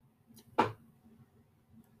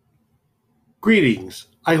Greetings.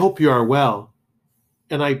 I hope you are well,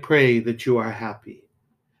 and I pray that you are happy.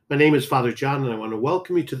 My name is Father John, and I want to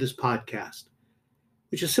welcome you to this podcast,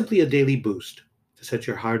 which is simply a daily boost to set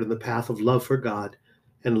your heart on the path of love for God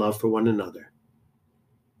and love for one another.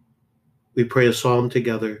 We pray a psalm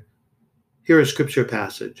together, hear a scripture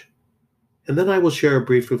passage, and then I will share a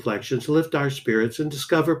brief reflection to lift our spirits and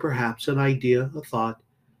discover perhaps an idea, a thought,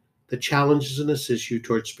 that challenges and assists you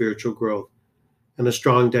towards spiritual growth and a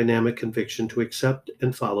strong dynamic conviction to accept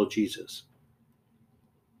and follow Jesus.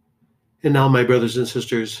 And now, my brothers and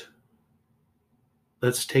sisters,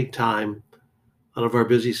 let's take time out of our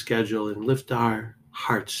busy schedule and lift our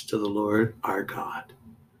hearts to the Lord our God.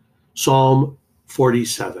 Psalm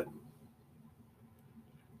 47.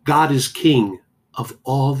 God is King of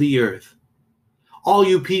all the earth. All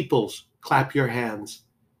you peoples, clap your hands.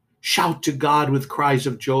 Shout to God with cries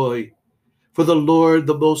of joy. For the Lord,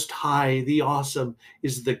 the Most High, the Awesome,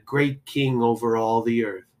 is the great King over all the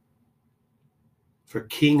earth. For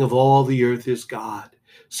King of all the earth is God.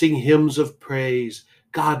 Sing hymns of praise.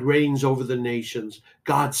 God reigns over the nations.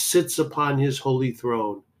 God sits upon his holy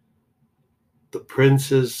throne. The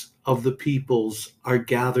princes of the peoples are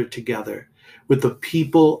gathered together with the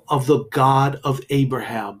people of the God of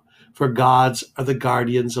Abraham. For gods are the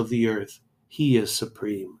guardians of the earth. He is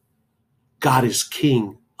supreme. God is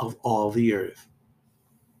King of all the earth.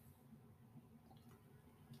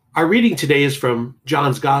 Our reading today is from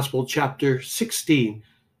John's Gospel, chapter 16,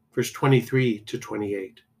 verse 23 to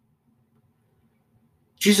 28.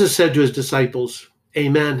 Jesus said to his disciples,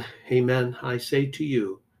 Amen, amen, I say to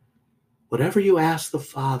you, whatever you ask the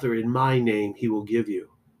Father in my name, he will give you.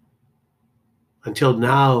 Until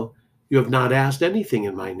now, you have not asked anything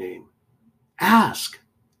in my name. Ask,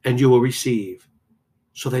 and you will receive,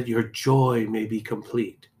 so that your joy may be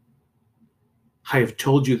complete. I have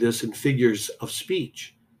told you this in figures of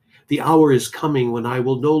speech. The hour is coming when I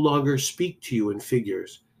will no longer speak to you in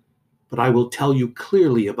figures, but I will tell you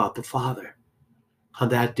clearly about the Father. On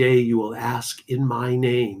that day you will ask in my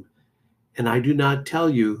name, and I do not tell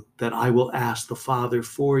you that I will ask the Father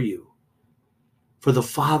for you. For the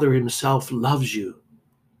Father himself loves you,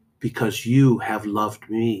 because you have loved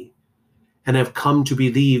me, and have come to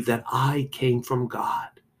believe that I came from God.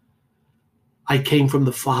 I came from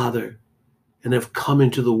the Father, and have come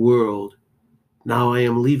into the world. Now I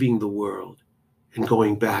am leaving the world and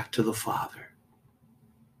going back to the Father.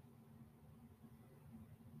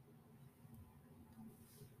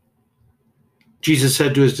 Jesus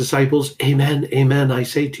said to his disciples, Amen, amen, I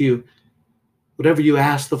say to you, whatever you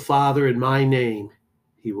ask the Father in my name,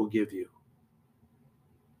 he will give you.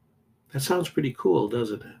 That sounds pretty cool,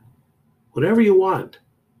 doesn't it? Whatever you want.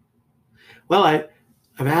 Well, I've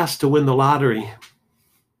asked to win the lottery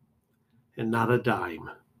and not a dime.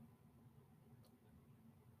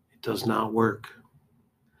 It does not work.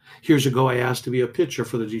 Years ago, I asked to be a pitcher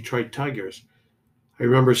for the Detroit Tigers. I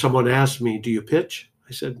remember someone asked me, do you pitch?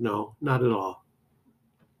 I said, no, not at all.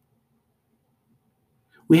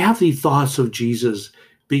 We have the thoughts of Jesus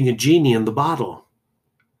being a genie in the bottle.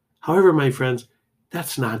 However, my friends,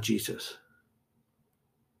 that's not Jesus.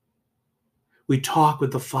 We talk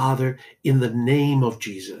with the Father in the name of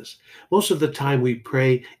Jesus. Most of the time we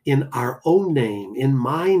pray in our own name, in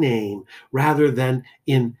my name, rather than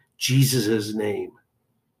in Jesus' name.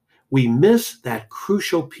 We miss that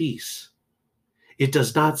crucial piece. It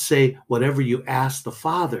does not say whatever you ask the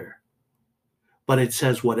Father, but it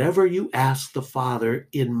says whatever you ask the Father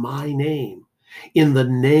in my name, in the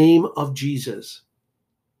name of Jesus.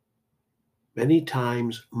 Many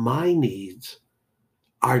times my needs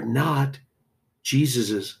are not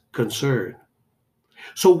Jesus' concern.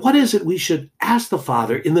 So what is it we should ask the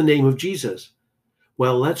Father in the name of Jesus?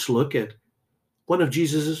 Well, let's look at one of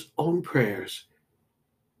Jesus' own prayers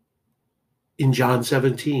in John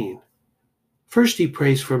 17. First, he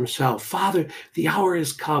prays for himself. Father, the hour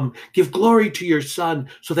has come. Give glory to your Son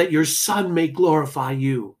so that your Son may glorify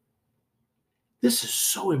you. This is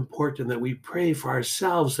so important that we pray for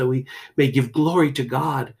ourselves, that we may give glory to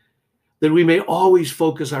God, that we may always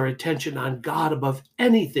focus our attention on God above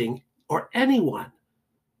anything or anyone.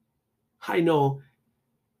 I know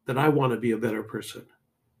that I want to be a better person.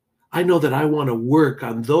 I know that I want to work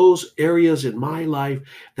on those areas in my life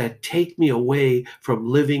that take me away from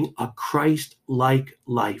living a Christ-like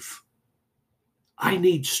life. I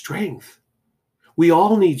need strength. We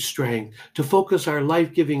all need strength to focus our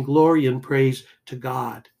life-giving glory and praise to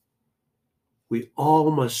God. We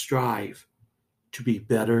all must strive to be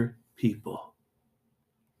better people.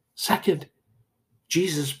 Second,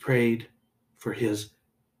 Jesus prayed for his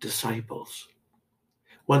disciples.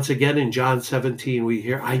 Once again in John 17, we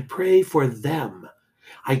hear, I pray for them.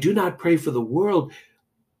 I do not pray for the world,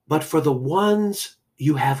 but for the ones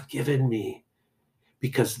you have given me,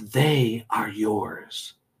 because they are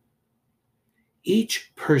yours.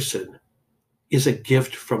 Each person is a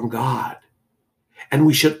gift from God. And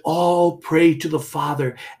we should all pray to the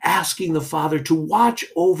Father, asking the Father to watch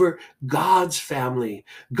over God's family,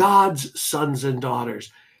 God's sons and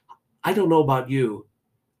daughters. I don't know about you,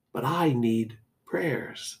 but I need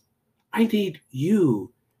prayers. I need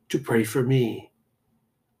you to pray for me.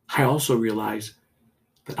 I also realize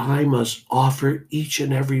that I must offer each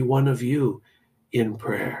and every one of you in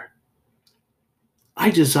prayer. I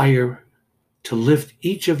desire to lift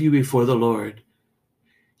each of you before the Lord.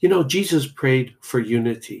 You know, Jesus prayed for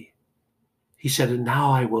unity. He said, and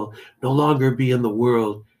now I will no longer be in the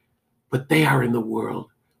world, but they are in the world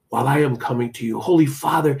while I am coming to you. Holy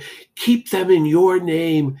Father, keep them in your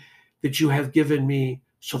name that you have given me,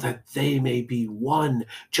 so that they may be one,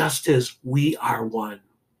 just as we are one.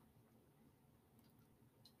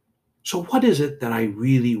 So what is it that I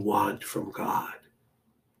really want from God?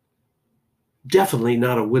 Definitely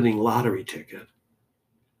not a winning lottery ticket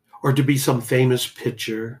or to be some famous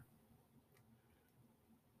pitcher.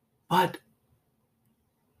 But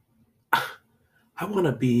I want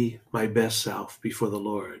to be my best self before the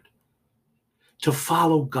Lord, to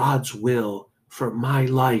follow God's will for my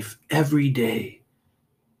life every day.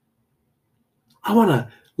 I want to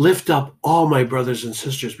lift up all my brothers and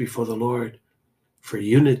sisters before the Lord for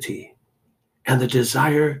unity and the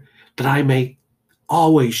desire that I may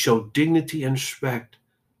always show dignity and respect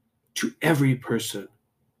to every person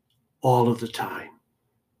all of the time.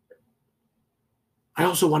 I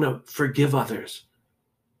also want to forgive others,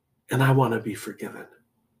 and I want to be forgiven.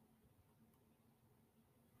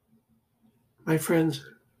 My friends,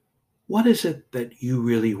 what is it that you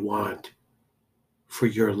really want for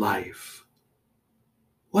your life?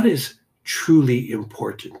 What is truly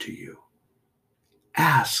important to you?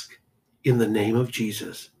 Ask in the name of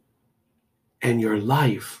Jesus, and your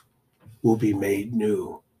life will be made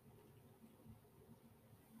new.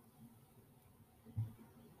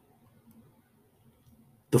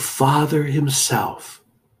 The Father himself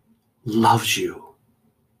loves you.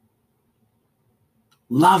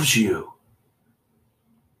 Loves you.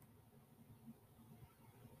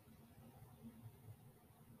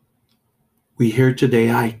 We hear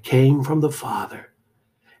today, I came from the Father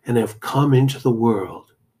and have come into the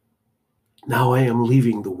world. Now I am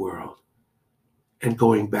leaving the world and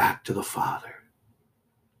going back to the Father.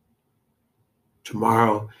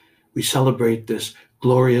 Tomorrow, we celebrate this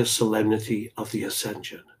glorious solemnity of the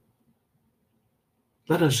Ascension.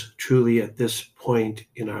 Let us truly, at this point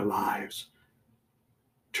in our lives,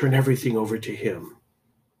 turn everything over to him.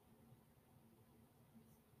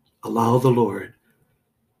 Allow the Lord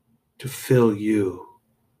to fill you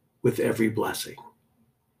with every blessing.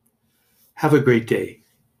 Have a great day.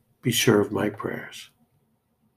 Be sure of my prayers.